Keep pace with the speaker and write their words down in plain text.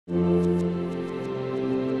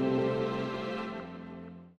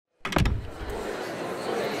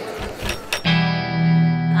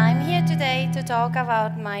talk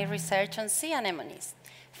about my research on sea anemones.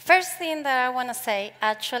 First thing that I want to say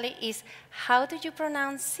actually is, how do you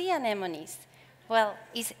pronounce sea anemones? Well,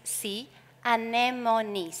 it's sea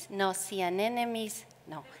anemones, no sea anemones,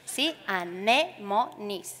 no. Sea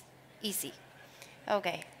anemones, easy.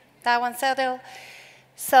 Okay, that one settled.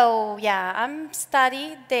 So yeah, I'm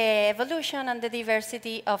studying the evolution and the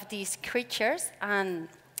diversity of these creatures, and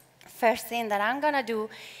first thing that I'm gonna do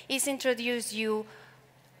is introduce you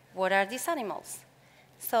what are these animals.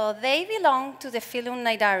 So they belong to the phylum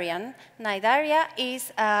Cnidaria. Cnidaria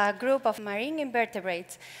is a group of marine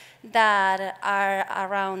invertebrates that are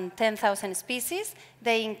around 10,000 species.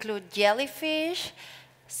 They include jellyfish,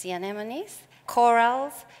 sea anemones,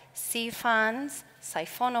 corals, sea fans,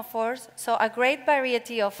 siphonophores, so a great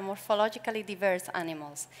variety of morphologically diverse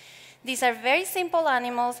animals. These are very simple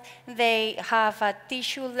animals. They have a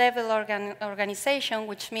tissue-level organization,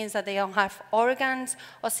 which means that they don't have organs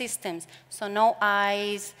or systems. So no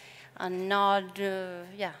eyes, and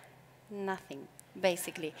nothing,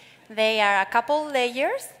 basically. They are a couple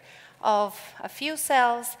layers of a few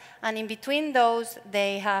cells, and in between those,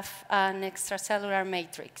 they have an extracellular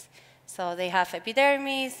matrix. So they have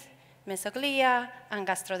epidermis, mesoglia, and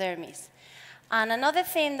gastrodermis. And another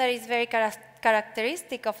thing that is very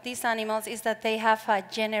characteristic of these animals is that they have a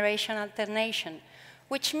generation alternation,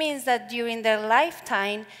 which means that during their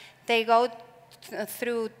lifetime, they go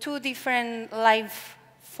through two different life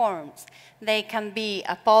forms. They can be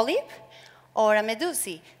a polyp or a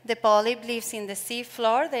medusae. The polyp lives in the sea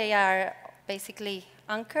floor. They are basically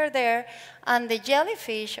anchored there. And the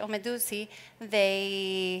jellyfish or medusae,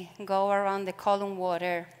 they go around the column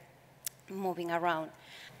water, moving around.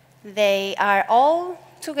 They are all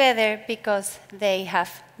together because they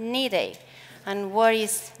have cnidae. And what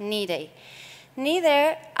is cnidae?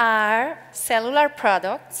 Cnidae are cellular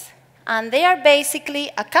products, and they are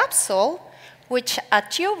basically a capsule with a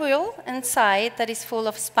tubule inside that is full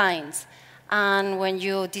of spines. And when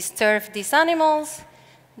you disturb these animals,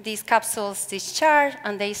 these capsules discharge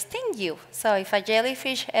and they sting you. So if a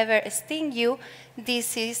jellyfish ever stings you,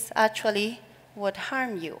 this is actually what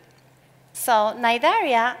harms you. So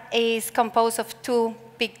Cnidaria is composed of two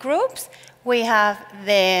big groups. We have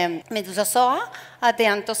the Medusozoa and the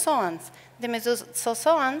Anthozoans. The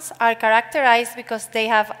Medusozoans are characterized because they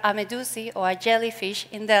have a medusae or a jellyfish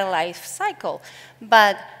in their life cycle.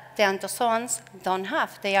 But the Anthozoans don't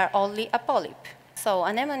have. They are only a polyp. So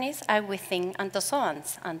anemones are within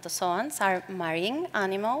Anthozoans. Anthozoans are marine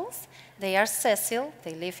animals. They are sessile.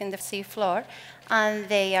 They live in the seafloor. And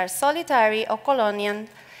they are solitary or colonial.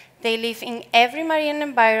 They live in every marine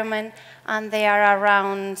environment, and they are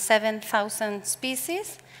around 7,000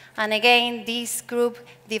 species. And again, this group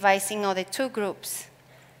divides in other two groups,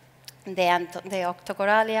 the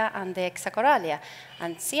Octocoralia and the Hexacoralia.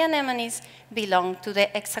 And sea anemones belong to the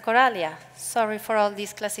Hexacoralia. Sorry for all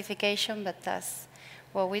this classification, but that's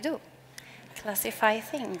what we do, classify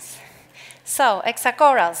things. So,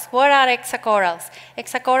 hexacorals. What are hexacorals?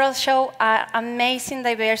 Hexacorals show an amazing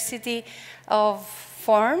diversity of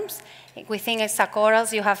forms. Within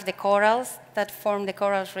hexacorals, you have the corals that form the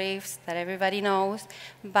coral reefs that everybody knows,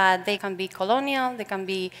 but they can be colonial, they can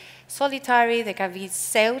be solitary, they can be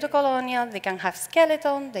pseudo-colonial, they can have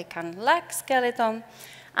skeleton, they can lack skeleton,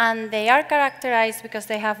 and they are characterized because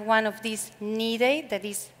they have one of these cnidae that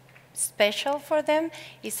is special for them.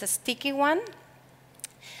 It's a sticky one,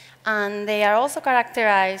 and they are also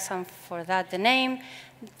characterized, and for that the name,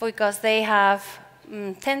 because they have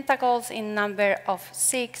tentacles in number of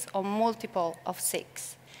 6 or multiple of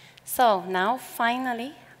 6. So now,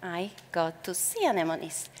 finally, I got to sea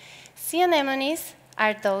anemones. Sea anemones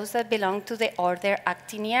are those that belong to the order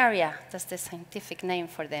Actiniaria. That's the scientific name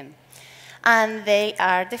for them. And they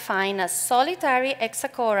are defined as solitary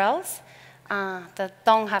hexacorals that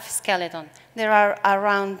don't have skeleton. There are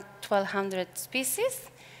around 1,200 species,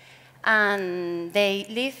 and they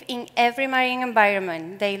live in every marine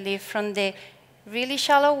environment. They live from the really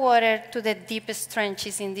shallow water to the deepest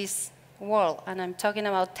trenches in this world, and I'm talking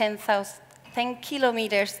about 10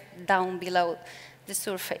 kilometers down below the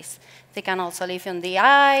surface. They can also live on the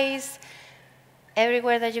ice.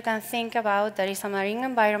 Everywhere that you can think about there is a marine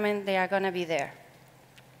environment, they are going to be there.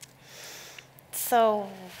 So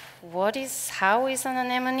how is an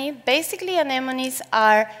anemone? Basically, anemones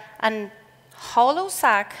are a hollow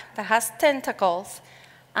sac that has tentacles,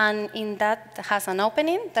 and in that has an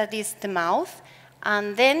opening that is the mouth.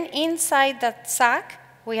 And then inside that sac,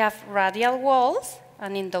 we have radial walls,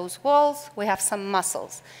 and in those walls, we have some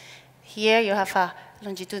muscles. Here you have a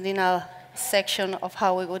longitudinal section of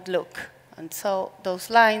how it would look. And so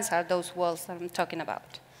those lines are those walls that I'm talking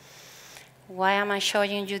about. Why am I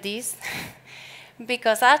showing you this?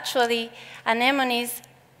 because actually anemones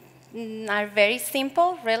are very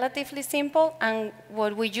simple, relatively simple, and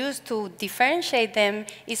what we use to differentiate them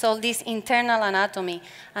is all this internal anatomy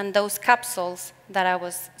and those capsules that I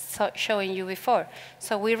was showing you before.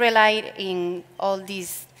 So we rely in all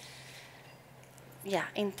these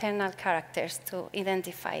internal characters to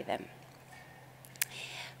identify them.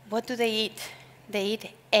 What do they eat? They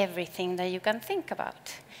eat everything that you can think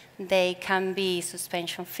about. They can be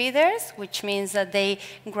suspension feeders, which means that they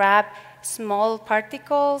grab small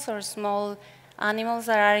particles or small animals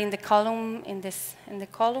that are in the column, in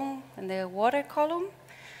the water column.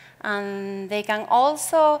 And they can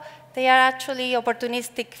also, they are actually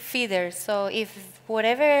opportunistic feeders. So if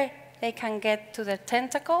whatever they can get to their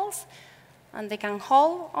tentacles and they can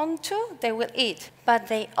hold onto, they will eat. But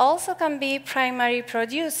they also can be primary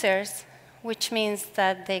producers, which means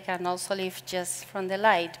that they can also live just from the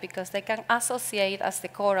light, because they can associate, as the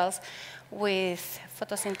corals, with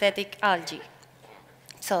photosynthetic algae.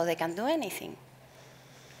 So they can do anything.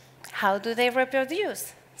 How do they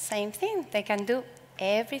reproduce? Same thing. They can do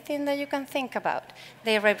everything that you can think about.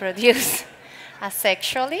 They reproduce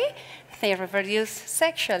asexually. They reproduce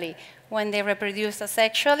sexually. When they reproduce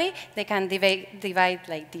asexually, they can divide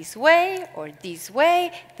like this way or this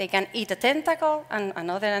way. They can eat a tentacle, and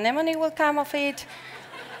another anemone will come of it.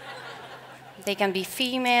 They can be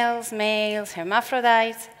females, males,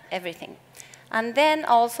 hermaphrodites, everything. And then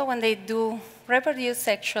also when they do reproduce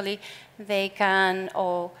sexually, they can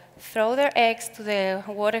throw their eggs to the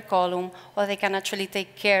water column, or they can actually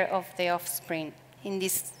take care of the offspring. In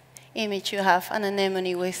this image, you have an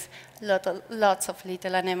anemone with lots of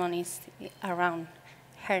little anemones around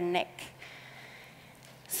her neck.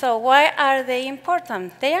 So why are they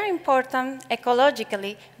important? They are important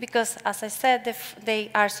ecologically because, as I said, they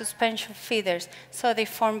are suspension feeders. So they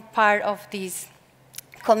form part of this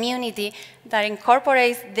community that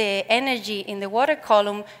incorporates the energy in the water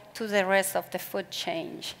column to the rest of the food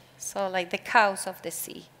chain. So like the cows of the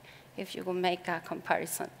sea, if you could make a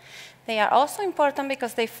comparison. They are also important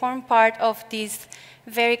because they form part of this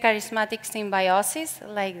very charismatic symbiosis,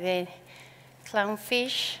 like the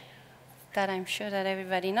clownfish that I'm sure that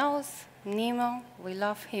everybody knows, Nemo, we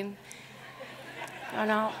love him.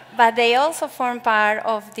 But they also form part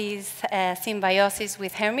of this symbiosis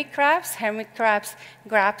with hermit crabs. Hermit crabs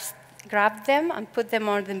grab them and put them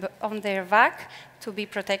on their back to be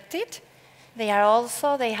protected. They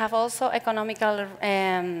have also economical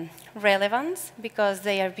relevance because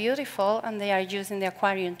they are beautiful and they are used in the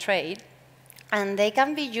aquarium trade. And they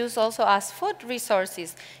can be used also as food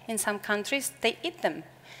resources. In some countries, they eat them.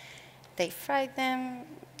 They fry them,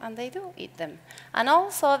 and they do eat them. And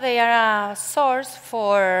also, they are a source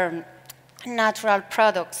for natural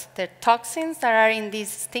products. The toxins that are in these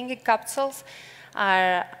stinging capsules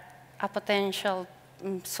are a potential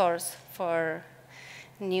source for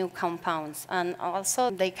new compounds. And also,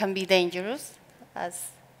 they can be dangerous,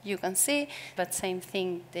 as you can see. But same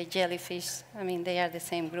thing, the jellyfish, they are the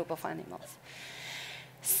same group of animals.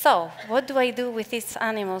 So what do I do with these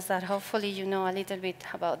animals that hopefully you know a little bit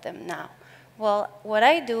about them now? Well, what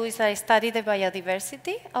I do is I study the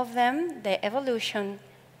biodiversity of them, the evolution,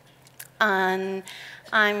 and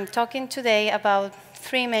I'm talking today about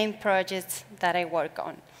 3 main projects that I work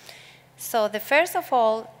on. So the first of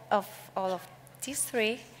all of these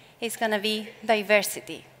 3 is going to be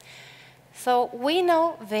diversity. So we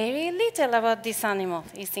know very little about these animals.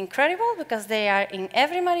 It's incredible because they are in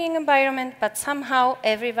every marine environment, but somehow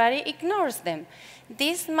everybody ignores them.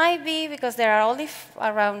 This might be because there are only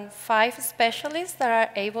around 5 specialists that are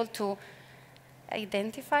able to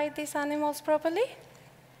identify these animals properly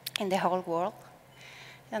in the whole world.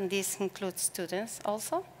 And this includes students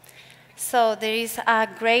also. So there is a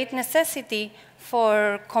great necessity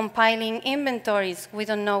for compiling inventories. We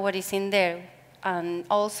don't know what is in there. And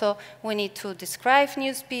also, we need to describe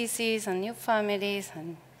new species and new families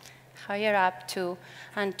and higher up too,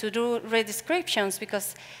 and to do redescriptions,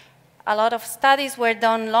 because a lot of studies were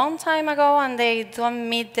done a long time ago and they don't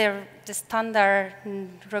meet the standard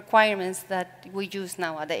requirements that we use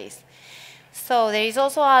nowadays. So there is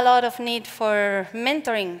also a lot of need for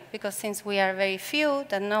mentoring, because since we are very few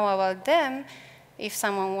that know about them, if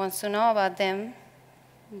someone wants to know about them,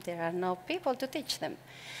 there are no people to teach them.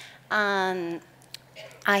 And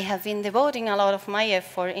I have been devoting a lot of my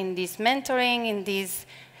effort in this mentoring, in this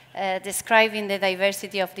describing the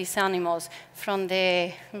diversity of these animals from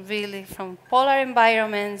polar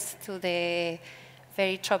environments to the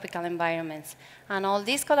very tropical environments. And all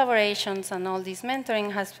these collaborations and all this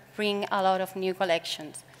mentoring has bring a lot of new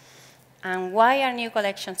collections. And why are new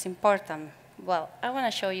collections important? Well, I want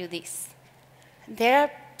to show you this. There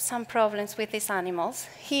are some problems with these animals.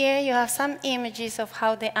 Here you have some images of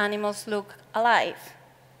how the animals look alive.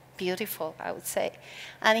 Beautiful, I would say.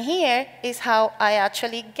 And here is how I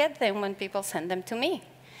actually get them when people send them to me.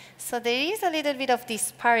 So there is a little bit of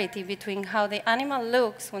disparity between how the animal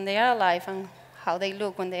looks when they are alive and how they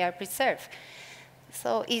look when they are preserved.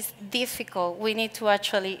 So it's difficult. We need to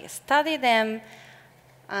actually study them,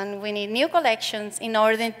 and we need new collections in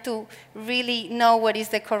order to really know what is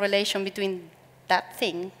the correlation between that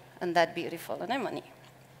thing and that beautiful anemone.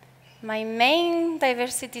 My main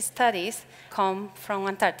diversity studies come from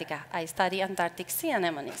Antarctica. I study Antarctic sea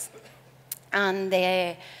anemones. And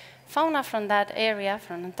the fauna from that area,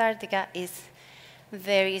 from Antarctica, is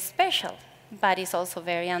very special, but it's also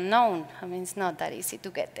very unknown. I mean, it's not that easy to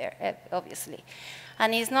get there, obviously.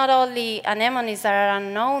 And it's not only anemones that are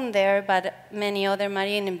unknown there, but many other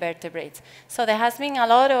marine invertebrates. So there has been a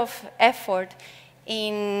lot of effort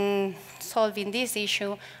in solving this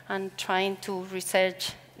issue and trying to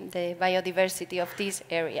research the biodiversity of this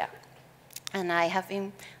area. And I have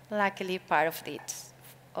been luckily part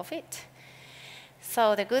of it.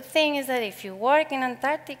 So the good thing is that if you work in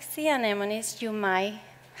Antarctic sea anemones, you might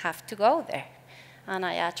have to go there. And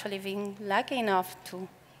I actually been lucky enough to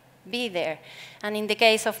be there. And in the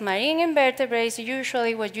case of marine invertebrates,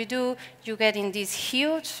 usually what you do, you get in this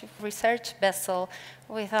huge research vessel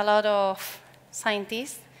with a lot of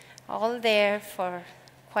scientists all there for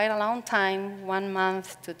quite a long time, 1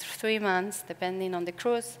 month to 3 months, depending on the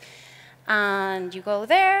cruise. And you go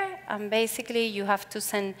there, and basically you have to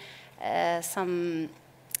send some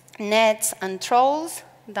nets and trolls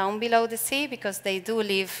down below the sea, because they do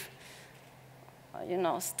live, you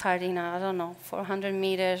know, starting, I don't know, 400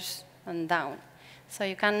 meters and down. So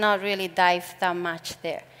you cannot really dive that much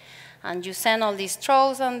there. And you send all these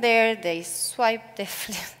trolls on there, they swipe the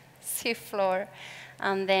sea floor,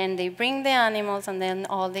 and then they bring the animals, and then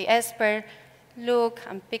all the experts look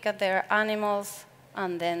and pick at their animals,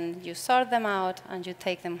 and then you sort them out, and you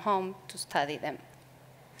take them home to study them.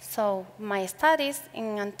 So my studies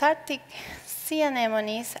in Antarctic sea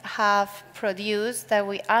anemones have produced that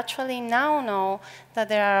we actually now know that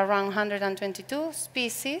there are around 122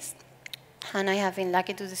 species, and I have been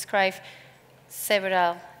lucky to describe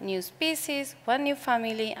several new species, 1 new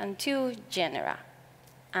family, and 2 genera.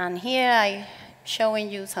 And here I'm showing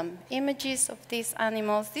you some images of these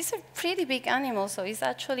animals. These are pretty big animals, so it's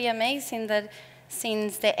actually amazing that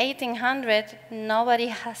since the 1800s, nobody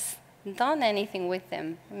has done anything with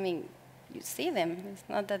them. I mean, you see them. It's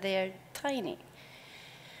not that they are tiny.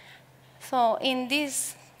 So in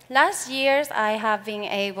these last years, I have been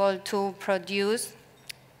able to produce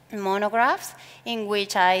monographs in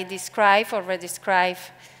which I describe or redescribe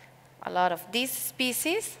a lot of these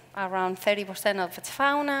species, around 30% of its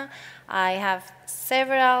fauna. I have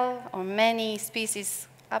several or many species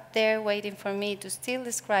up there waiting for me to still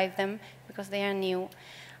describe them because they are new.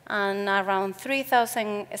 And around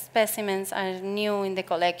 3,000 specimens are new in the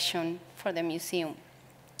collection for the museum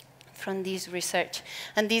from this research.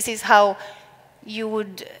 And this is how you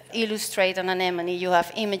would illustrate an anemone. You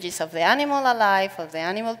have images of the animal alive, of the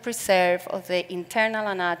animal preserved, of the internal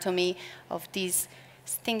anatomy of these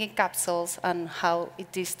stinging capsules and how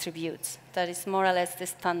it distributes. That is more or less the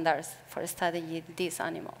standards for studying these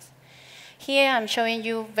animals. Here I'm showing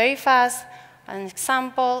you very fast an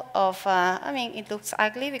example of, I mean, it looks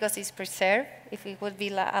ugly because it's preserved. If it would be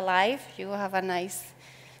alive, you have a nice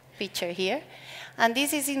picture here. And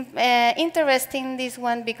this is interesting, this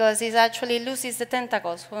one, because it actually loses the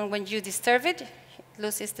tentacles. When you disturb it, it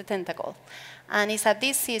loses the tentacle. And it's a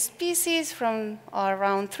deep sea species from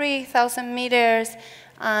around 3,000 meters.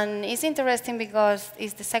 And it's interesting because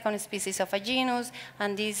it's the second species of a genus,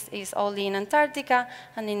 and this is only in Antarctica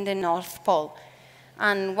and in the North Pole.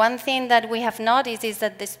 And one thing that we have noticed is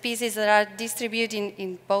that the species that are distributed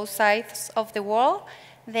in both sides of the world,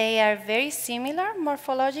 they are very similar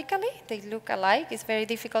morphologically. They look alike. It's very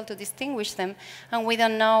difficult to distinguish them. And we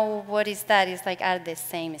don't know what is that. It's like, are the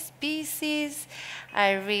same species?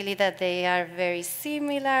 Are really that they are very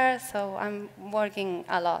similar? So I'm working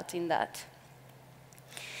a lot in that.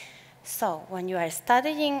 So when you are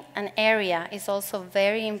studying an area, it's also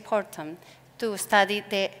very important to study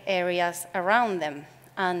the areas around them.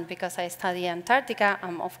 And because I study Antarctica,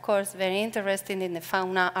 I'm of course very interested in the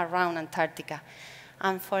fauna around Antarctica.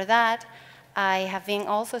 And for that, I have been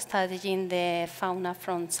also studying the fauna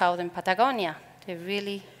from southern Patagonia, the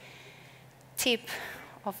really tip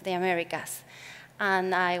of the Americas.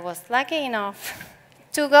 And I was lucky enough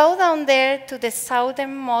to go down there to the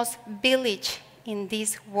southernmost village in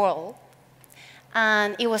this world.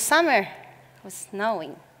 And it was summer, it was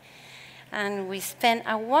snowing. And we spent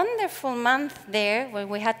a wonderful month there where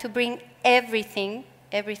we had to bring everything,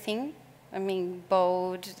 I mean,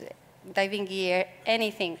 boat, diving gear,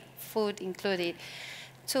 anything, food included,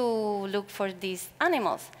 to look for these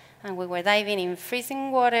animals. And we were diving in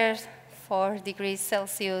freezing waters, 4 degrees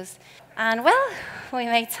Celsius. And well, we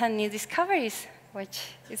made some new discoveries, which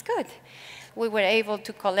is good. We were able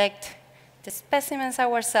to collect the specimens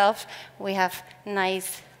ourselves. We have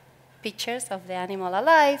nice pictures of the animal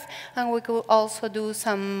alive, and we could also do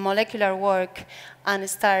some molecular work and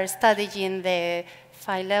start studying the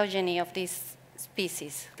phylogeny of this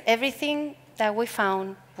species. Everything that we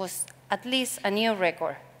found was at least a new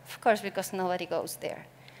record, of course, because nobody goes there.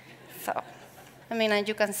 So, I mean, and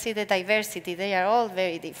you can see the diversity. They are all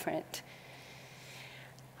very different.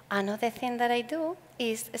 Another thing that I do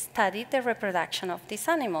is study the reproduction of these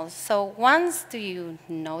animals. So once you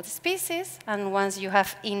know the species, and once you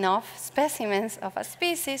have enough specimens of a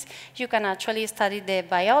species, you can actually study the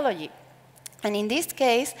biology. And in this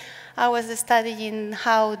case, I was studying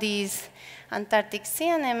how this Antarctic sea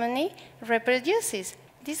anemone reproduces.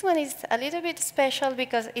 This one is a little bit special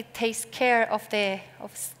because it takes care of the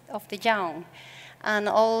young. And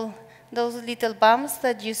all those little bumps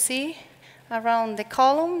that you see around the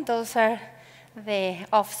column, those are the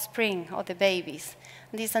offspring or the babies.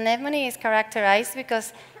 This anemone is characterized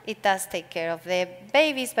because it does take care of the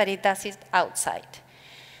babies, but it does it outside.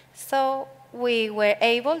 So we were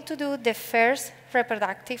able to do the first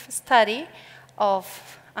reproductive study of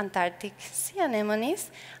Antarctic sea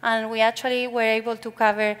anemones, and we actually were able to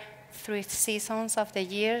cover 3 seasons of the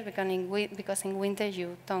year, because in winter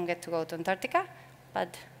you don't get to go to Antarctica,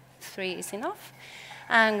 but 3 is enough.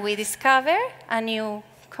 And we discovered a new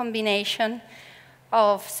combination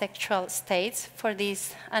of sexual states for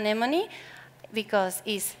this anemone, because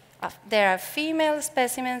there are female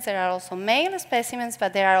specimens, there are also male specimens,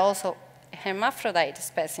 but there are also hermaphrodite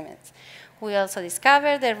specimens. We also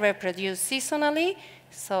discovered they reproduce seasonally,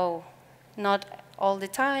 so not all the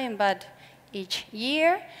time, but each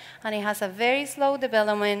year, and it has a very slow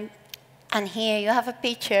development. And here you have a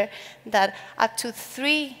picture that up to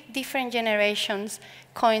 3 different generations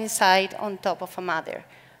coincide on top of a mother.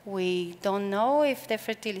 We don't know if the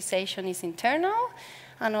fertilization is internal,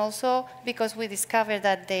 and also because we discovered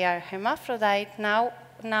that they are hermaphrodite,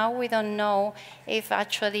 now we don't know if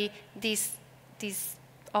actually this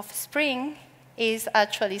offspring is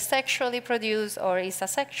actually sexually produced or is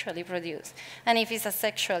asexually produced. And if it's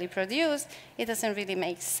asexually produced, it doesn't really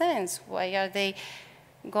make sense. Why are they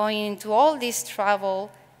going into all this trouble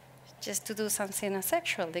just to do something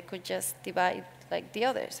asexual? They could just divide like the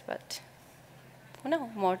others, but no,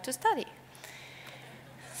 more to study.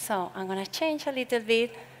 So I'm going to change a little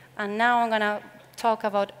bit, and now I'm going to talk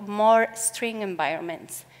about more stream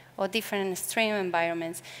environments or different stream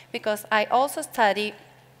environments, because I also study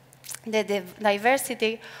the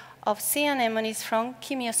diversity of sea anemones from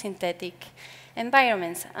chemiosynthetic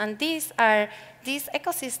environments. And these are these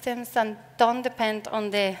ecosystems that don't depend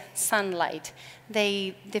on the sunlight.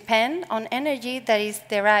 They depend on energy that is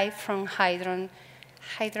derived from hydrogen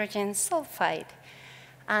sulfide.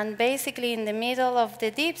 And basically, in the middle of the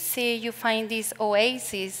deep sea, you find these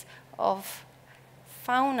oases of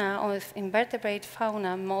fauna, of invertebrate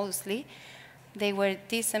fauna mostly.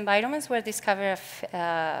 These environments were discovered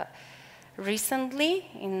recently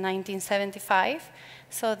in 1975.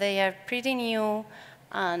 So they are pretty new,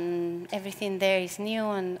 and everything there is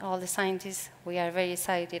new, and all the scientists, we are very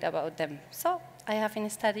excited about them. So I have been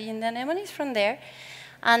studying the anemones from there.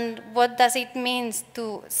 And what does it mean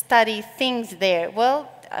to study things there? Well,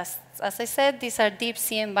 as I said, these are deep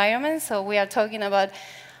sea environments, so we are talking about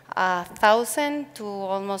 1,000 to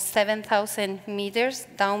almost 7,000 meters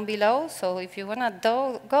down below. So if you want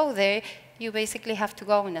to go there, you basically have to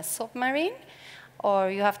go in a submarine,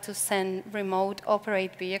 or you have to send remote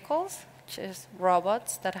operate vehicles, which is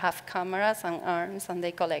robots that have cameras and arms, and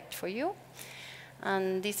they collect for you.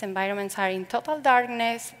 And these environments are in total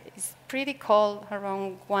darkness. It's pretty cold,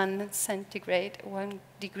 around 1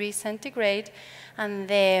 degree centigrade, and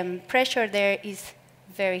the pressure there is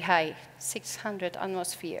very high, 600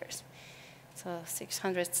 atmospheres. So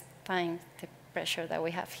 600 times the pressure that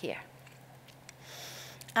we have here.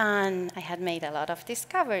 And I had made a lot of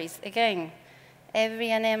discoveries. Again,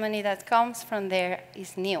 every anemone that comes from there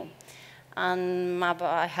is new. And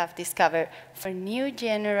I have discovered for new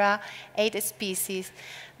genera, 8 species.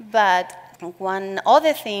 But one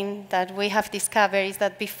other thing that we have discovered is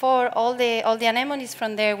that before, all the anemones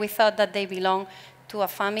from there, we thought that they belong to a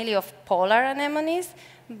family of polar anemones.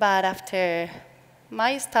 But after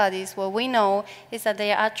my studies, what we know is that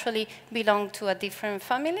they actually belong to a different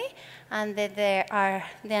family, and that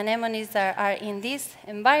the anemones that are in these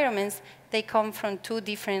environments, they come from 2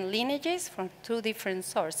 different lineages, from 2 different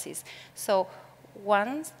sources. So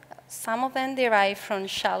some of them derive from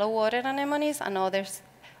shallow water anemones, and others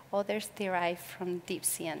derive from deep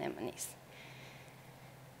sea anemones.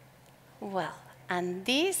 Well, and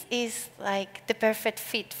this is like the perfect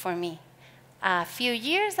fit for me. A few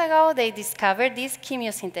years ago, they discovered these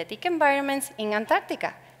chemiosynthetic environments in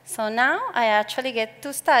Antarctica. So now I actually get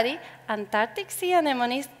to study Antarctic sea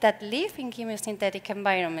anemones that live in chemiosynthetic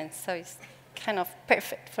environments. So it's kind of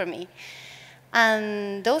perfect for me.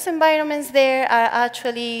 And those environments there are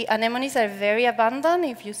actually, anemones are very abundant.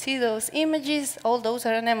 If you see those images, all those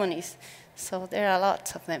are anemones. So there are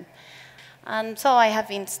lots of them. And so I have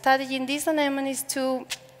been studying these anemones too.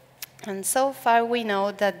 And so far we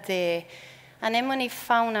know that the anemone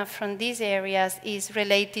fauna from these areas is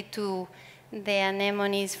related to the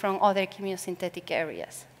anemones from other chemiosynthetic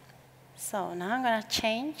areas. So now I'm going to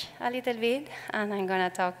change a little bit, and I'm going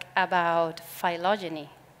to talk about phylogeny.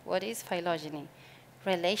 What is phylogeny?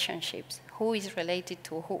 Relationships. Who is related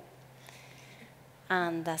to who?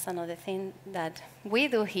 And that's another thing that we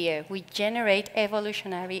do here. We generate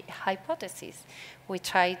evolutionary hypotheses. We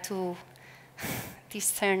try to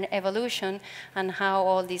discern evolution and how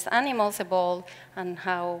all these animals evolve and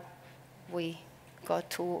how we got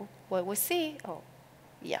to what we see. Oh,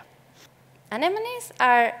 yeah. Anemones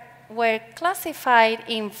were classified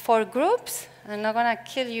in 4 groups. I'm not going to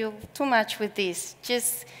kill you too much with this.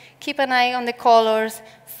 Just keep an eye on the colors.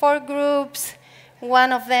 4 groups,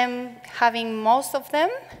 one of them having most of them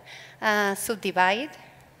subdivided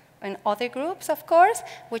in other groups, of course,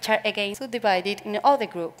 which are again subdivided in other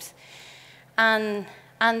groups. And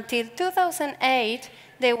until 2008,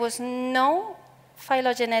 there was no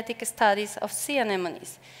phylogenetic studies of sea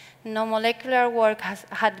anemones. No molecular work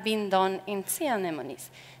had been done in sea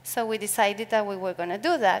anemones. So we decided that we were going to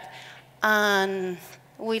do that. And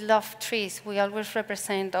we love trees. We always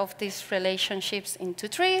represent of these relationships into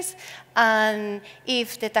trees. And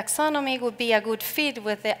if the taxonomy would be a good fit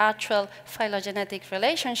with the actual phylogenetic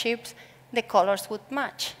relationships, the colors would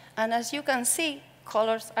match. And as you can see,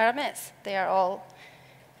 colors are a mess. They are all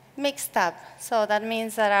mixed up. So that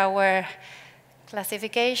means that our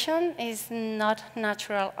classification is not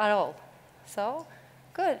natural at all. So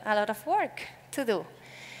good, a lot of work to do.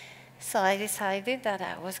 So I decided that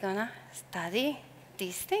I was going to study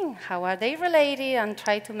this thing. How are they related, and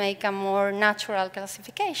try to make a more natural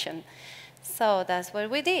classification. So that's what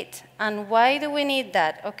we did. And why do we need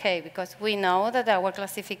that? Okay, because we know that our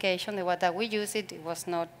classification, the one that we used, it was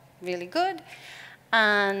not really good.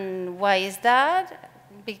 And why is that?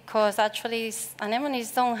 Because actually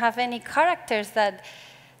anemones don't have any characters that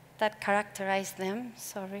characterize them.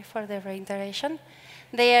 Sorry for the reiteration.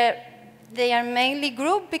 They are mainly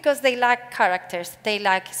grouped because they lack characters. They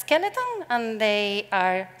lack skeleton, and they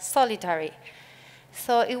are solitary.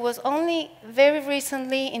 So it was only very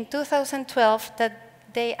recently, in 2012,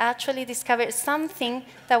 that they actually discovered something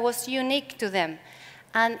that was unique to them.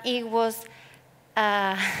 And it was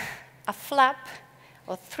a flap,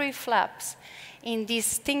 or 3 flaps, in these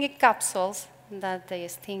stinging capsules that they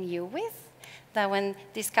sting you with. That when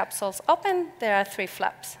these capsules open, there are 3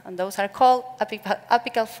 flaps. And those are called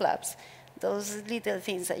apical flaps. Those little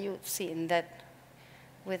things that you see in that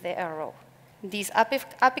with the arrow. These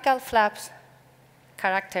apical flaps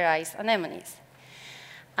characterize anemones.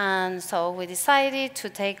 And so we decided to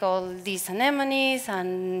take all these anemones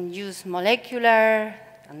and use molecular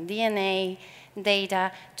and DNA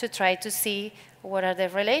data to try to see what are the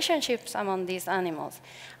relationships among these animals.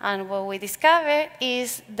 And what we discovered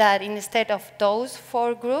is that instead of those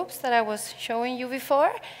 4 groups that I was showing you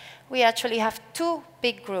before, we actually have 2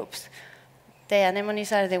 big groups. The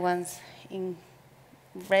anemones are the ones in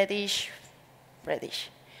reddish.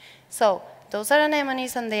 So those are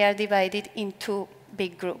anemones, and they are divided in 2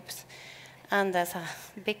 big groups. And that's a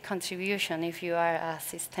big contribution if you are a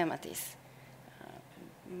systematist.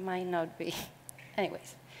 Might not be.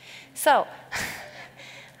 Anyways. So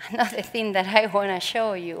another thing that I want to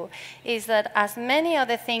show you is that, as many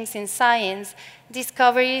other things in science,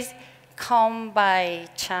 discoveries come by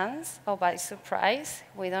chance or by surprise.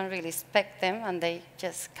 We don't really expect them, and they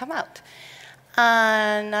just come out.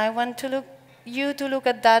 And I want you to look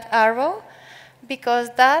at that arrow, because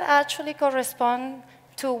that actually corresponds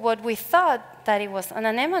to what we thought that it was an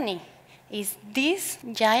anemone. Is this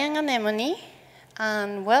giant anemone?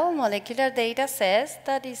 And well, molecular data says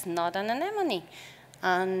that it's not an anemone.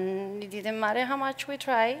 And it didn't matter how much we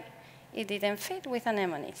tried, it didn't fit with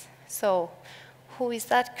anemones. So who is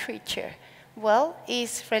that creature? Well,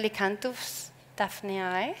 it's Relicanthus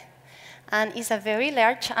daphneae, and it's a very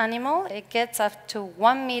large animal. It gets up to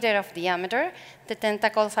 1 meter of diameter. The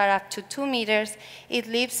tentacles are up to 2 meters. It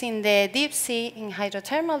lives in the deep sea in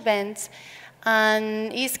hydrothermal vents,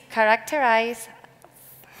 and is characterized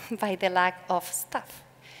by the lack of stuff.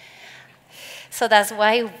 So that's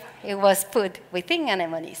why it was put within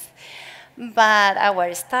anemones. But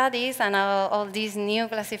our studies and all this new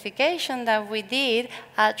classification that we did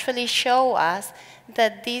actually show us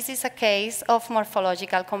that this is a case of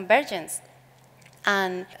morphological convergence.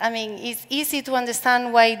 And I mean, it's easy to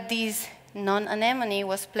understand why this non-anemone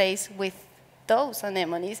was placed with those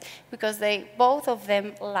anemones, because both of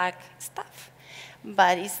them lack stuff.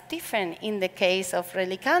 But it's different in the case of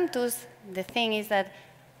Relicanthus. The thing is that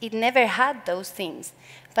it never had those things.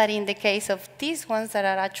 But in the case of these ones that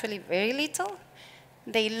are actually very little,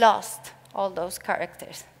 they lost all those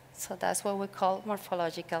characters. So that's what we call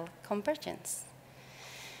morphological convergence.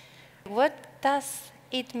 What does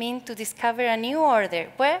it mean to discover a new order?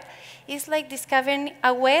 Well, it's like discovering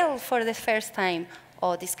a whale for the first time,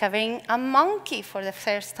 or discovering a monkey for the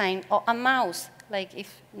first time, or a mouse. Like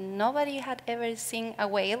if nobody had ever seen a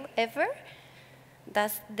whale ever,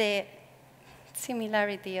 that's the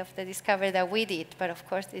similarity of the discovery that we did, but of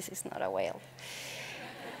course this is not a whale.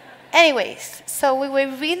 Anyways, so we were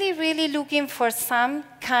really, really looking for some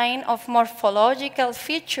kind of morphological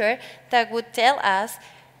feature that would tell us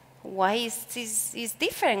why this is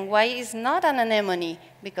different, why it's not an anemone,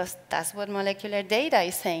 because that's what molecular data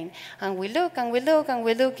is saying. And we look and we look and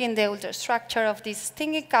we look in the ultrastructure of these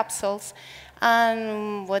stinging capsules,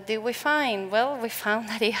 and what did we find? Well, we found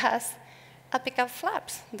that it has apical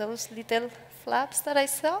flaps, those little flaps that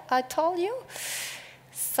I told you.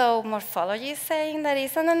 So morphology is saying that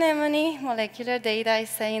it's an anemone, molecular data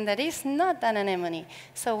is saying that it's not an anemone.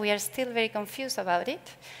 So we are still very confused about it.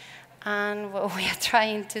 And what we are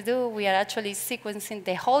trying to do, we are actually sequencing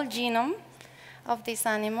the whole genome of this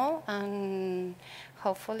animal, and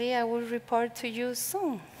hopefully I will report to you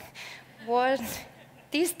soon what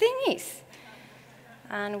this thing is.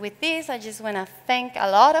 And with this, I just want to thank a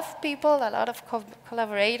lot of people, a lot of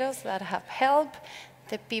collaborators that have helped,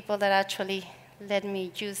 the people that actually let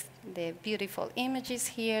me use the beautiful images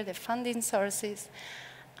here, the funding sources,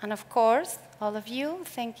 and of course, all of you,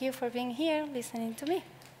 thank you for being here, listening to me.